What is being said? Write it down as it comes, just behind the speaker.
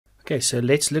Okay, so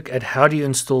let's look at how do you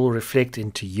install Reflect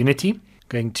into Unity.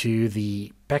 Going to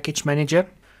the Package Manager,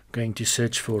 going to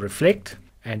search for Reflect,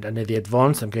 and under the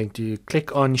Advanced, I'm going to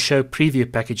click on Show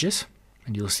Preview Packages,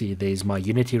 and you'll see there's my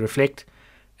Unity Reflect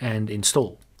and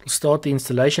Install. We'll start the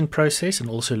installation process and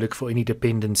also look for any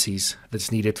dependencies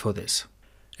that's needed for this.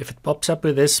 If it pops up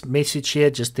with this message here,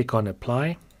 just click on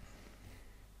Apply.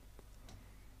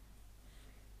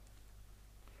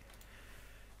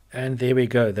 And there we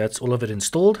go, that's all of it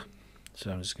installed. So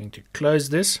I'm just going to close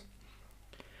this.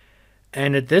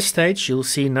 And at this stage, you'll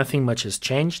see nothing much has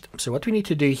changed. So what we need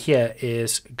to do here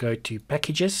is go to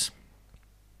Packages,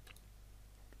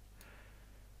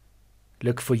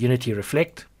 look for Unity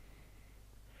Reflect,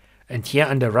 and here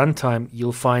under Runtime,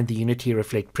 you'll find the Unity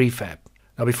Reflect prefab.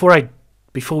 Now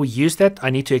before we use that, I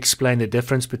need to explain the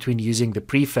difference between using the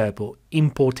prefab or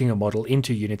importing a model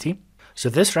into Unity. So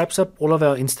this wraps up all of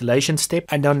our installation steps,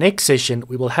 and our next session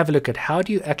we will have a look at how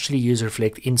do you actually use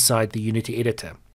Reflect inside the Unity editor.